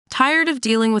Tired of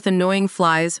dealing with annoying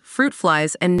flies, fruit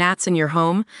flies, and gnats in your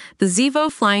home? The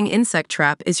Zevo Flying Insect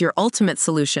Trap is your ultimate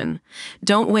solution.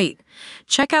 Don't wait.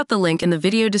 Check out the link in the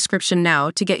video description now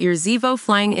to get your Zevo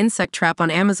Flying Insect Trap on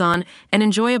Amazon and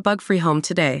enjoy a bug-free home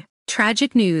today.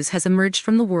 Tragic news has emerged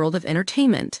from the world of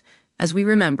entertainment as we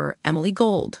remember Emily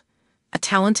Gold, a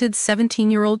talented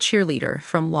 17-year-old cheerleader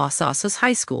from Los Osos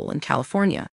High School in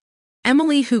California.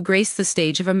 Emily, who graced the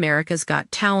stage of America's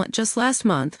Got Talent just last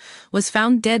month, was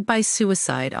found dead by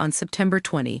suicide on September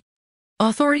 20.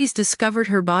 Authorities discovered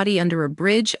her body under a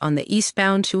bridge on the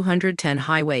eastbound 210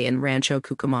 highway in Rancho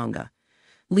Cucamonga,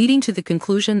 leading to the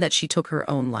conclusion that she took her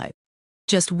own life.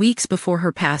 Just weeks before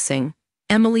her passing,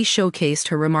 Emily showcased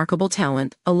her remarkable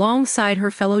talent alongside her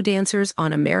fellow dancers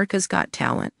on America's Got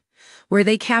Talent, where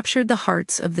they captured the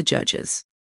hearts of the judges.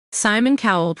 Simon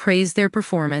Cowell praised their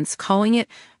performance, calling it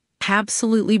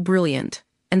absolutely brilliant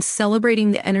and celebrating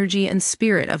the energy and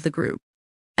spirit of the group.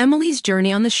 Emily's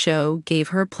journey on the show gave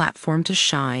her a platform to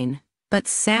shine, but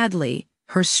sadly,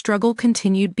 her struggle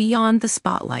continued beyond the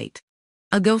spotlight.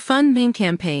 A GoFundMe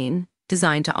campaign,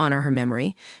 designed to honor her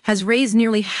memory, has raised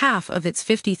nearly half of its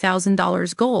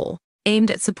 $50,000 goal,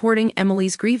 aimed at supporting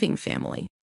Emily's grieving family.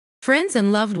 Friends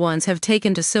and loved ones have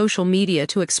taken to social media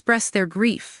to express their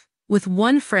grief, with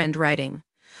one friend writing,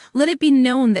 "Let it be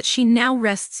known that she now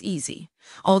rests easy,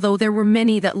 although there were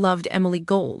many that loved Emily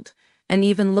Gold and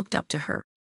even looked up to her."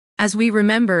 As we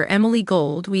remember Emily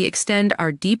Gold, we extend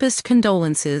our deepest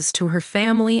condolences to her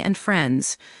family and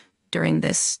friends during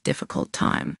this difficult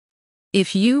time.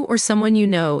 If you or someone you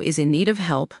know is in need of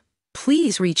help,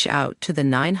 please reach out to the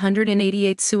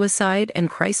 988 Suicide and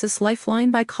Crisis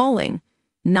Lifeline by calling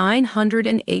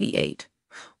 988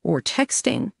 or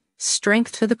texting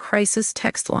Strength to the Crisis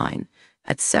text line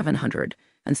at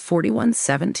 741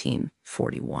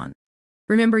 1741.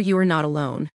 Remember, you are not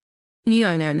alone.